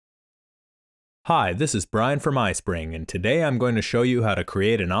Hi, this is Brian from iSpring, and today I'm going to show you how to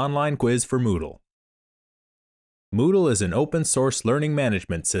create an online quiz for Moodle. Moodle is an open-source learning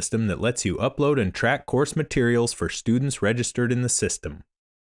management system that lets you upload and track course materials for students registered in the system.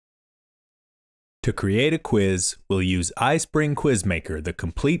 To create a quiz, we'll use iSpring QuizMaker, the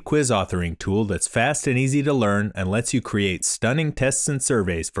complete quiz authoring tool that's fast and easy to learn and lets you create stunning tests and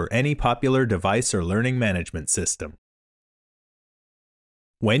surveys for any popular device or learning management system.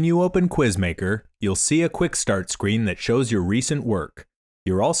 When you open QuizMaker, you'll see a quick start screen that shows your recent work.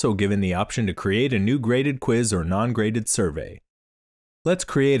 You're also given the option to create a new graded quiz or non-graded survey. Let's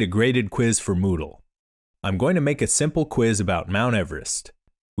create a graded quiz for Moodle. I'm going to make a simple quiz about Mount Everest.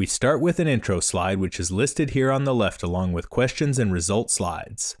 We start with an intro slide which is listed here on the left along with questions and result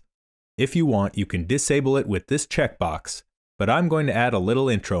slides. If you want, you can disable it with this checkbox, but I'm going to add a little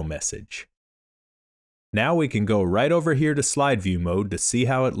intro message. Now we can go right over here to slide view mode to see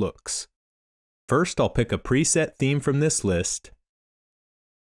how it looks. First, I'll pick a preset theme from this list,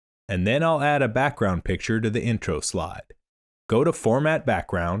 and then I'll add a background picture to the intro slide. Go to Format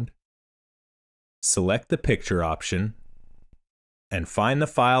Background, select the picture option, and find the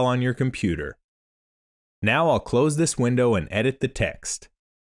file on your computer. Now I'll close this window and edit the text.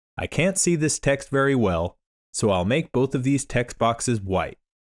 I can't see this text very well, so I'll make both of these text boxes white.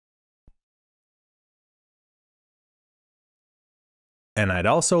 And I'd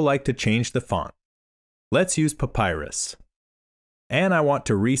also like to change the font. Let's use Papyrus. And I want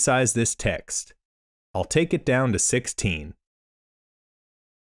to resize this text. I'll take it down to 16.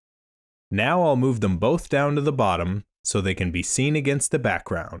 Now I'll move them both down to the bottom so they can be seen against the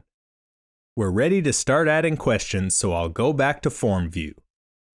background. We're ready to start adding questions, so I'll go back to Form View.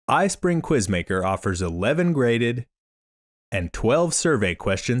 iSpring QuizMaker offers 11 graded and 12 survey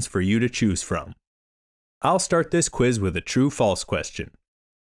questions for you to choose from. I'll start this quiz with a true-false question.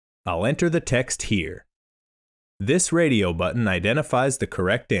 I'll enter the text here. This radio button identifies the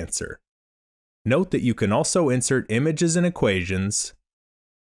correct answer. Note that you can also insert images and equations,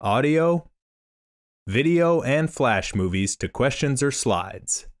 audio, video, and flash movies to questions or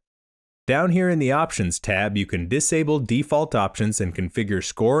slides. Down here in the Options tab, you can disable default options and configure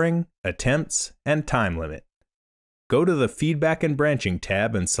scoring, attempts, and time limit. Go to the Feedback and Branching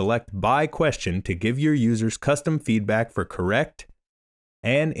tab and select By Question to give your users custom feedback for correct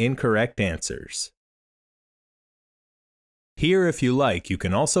and incorrect answers. Here, if you like, you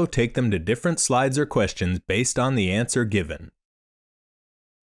can also take them to different slides or questions based on the answer given.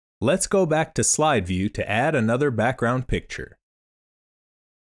 Let's go back to Slide View to add another background picture.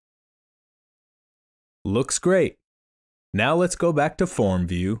 Looks great. Now let's go back to Form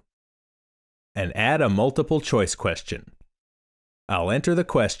View and add a multiple choice question. I'll enter the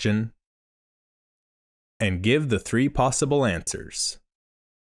question and give the 3 possible answers.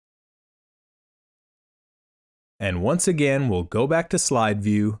 And once again, we'll go back to Slide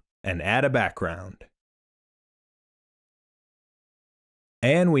View and add a background.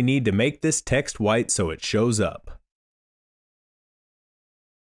 And we need to make this text white so it shows up.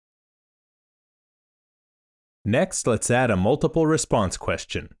 Next, let's add a multiple response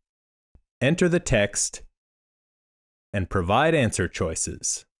question. Enter the text and provide answer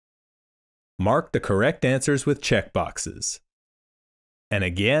choices. Mark the correct answers with checkboxes. And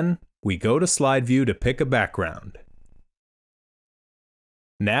again, we go to Slide View to pick a background.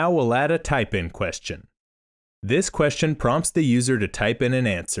 Now we'll add a type-in question. This question prompts the user to type in an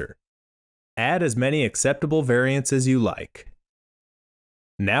answer. Add as many acceptable variants as you like.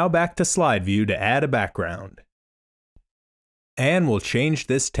 Now back to Slide View to add a background. And we'll change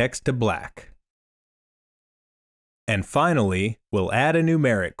this text to black. And finally, we'll add a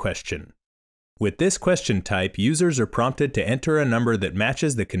numeric question. With this question type, users are prompted to enter a number that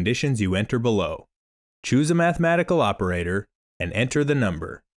matches the conditions you enter below. Choose a mathematical operator and enter the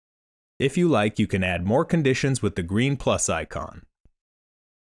number. If you like, you can add more conditions with the green plus icon.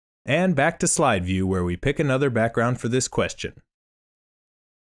 And back to Slide View where we pick another background for this question.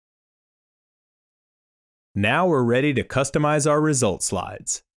 Now we're ready to customize our result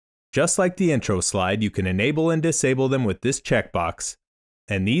slides. Just like the intro slide, you can enable and disable them with this checkbox,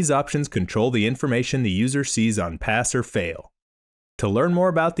 and these options control the information the user sees on pass or fail. To learn more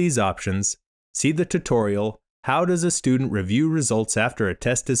about these options, see the tutorial, How does a student review results after a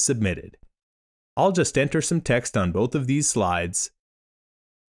test is submitted? I'll just enter some text on both of these slides,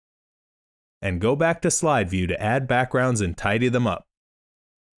 and go back to Slide View to add backgrounds and tidy them up.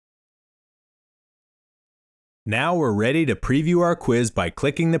 Now we're ready to preview our quiz by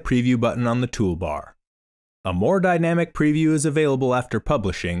clicking the preview button on the toolbar. A more dynamic preview is available after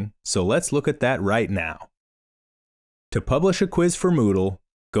publishing, so let's look at that right now. To publish a quiz for Moodle,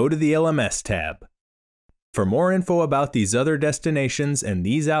 go to the LMS tab. For more info about these other destinations and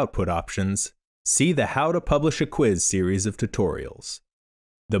these output options, see the How to Publish a Quiz series of tutorials.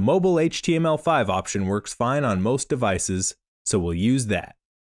 The mobile HTML5 option works fine on most devices, so we'll use that.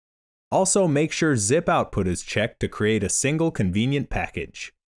 Also, make sure zip output is checked to create a single convenient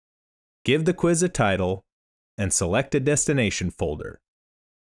package. Give the quiz a title, and select a destination folder.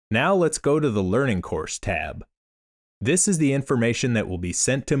 Now let's go to the Learning Course tab. This is the information that will be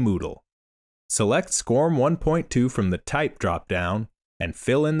sent to Moodle. Select SCORM 1.2 from the Type dropdown and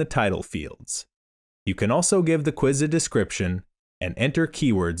fill in the title fields. You can also give the quiz a description and enter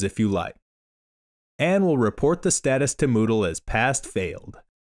keywords if you like. And we'll report the status to Moodle as passed failed.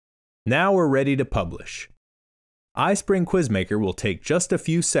 Now we're ready to publish. iSpring QuizMaker will take just a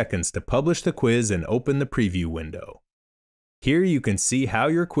few seconds to publish the quiz and open the preview window. Here you can see how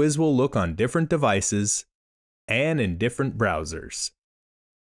your quiz will look on different devices and in different browsers.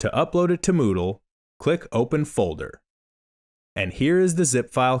 To upload it to Moodle, click Open Folder. And here is the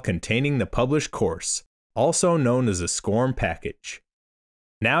zip file containing the published course, also known as a SCORM package.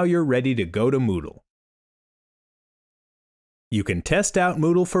 Now you're ready to go to Moodle. You can test out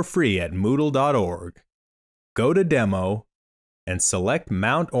Moodle for free at moodle.org. Go to Demo and select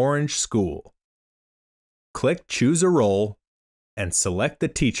Mount Orange School. Click Choose a Role and select the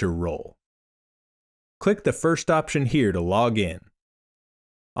Teacher role. Click the first option here to log in.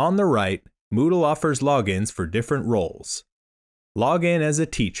 On the right, Moodle offers logins for different roles. Log in as a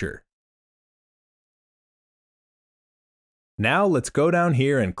teacher. Now let's go down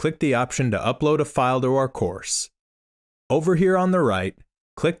here and click the option to upload a file to our course. Over here on the right,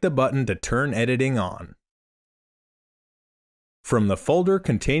 click the button to turn editing on. From the folder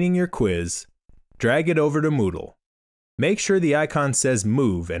containing your quiz, drag it over to Moodle. Make sure the icon says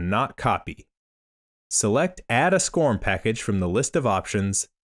Move and not Copy. Select Add a SCORM package from the list of options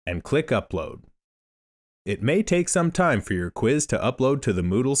and click Upload. It may take some time for your quiz to upload to the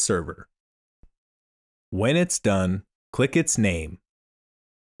Moodle server. When it's done, click its name.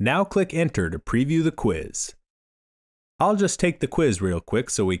 Now click Enter to preview the quiz. I'll just take the quiz real quick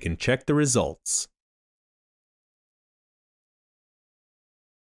so we can check the results.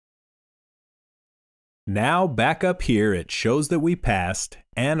 Now back up here it shows that we passed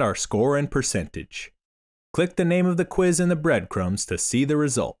and our score and percentage. Click the name of the quiz in the breadcrumbs to see the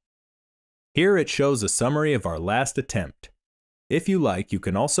result. Here it shows a summary of our last attempt. If you like, you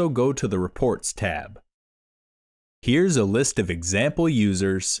can also go to the Reports tab. Here's a list of example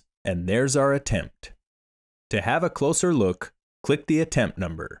users, and there's our attempt. To have a closer look, click the attempt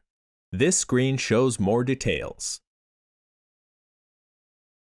number. This screen shows more details.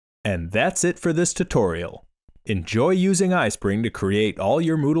 And that's it for this tutorial. Enjoy using iSpring to create all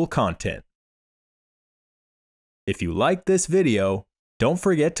your Moodle content. If you liked this video, don't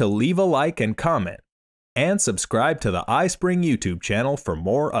forget to leave a like and comment, and subscribe to the iSpring YouTube channel for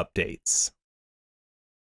more updates.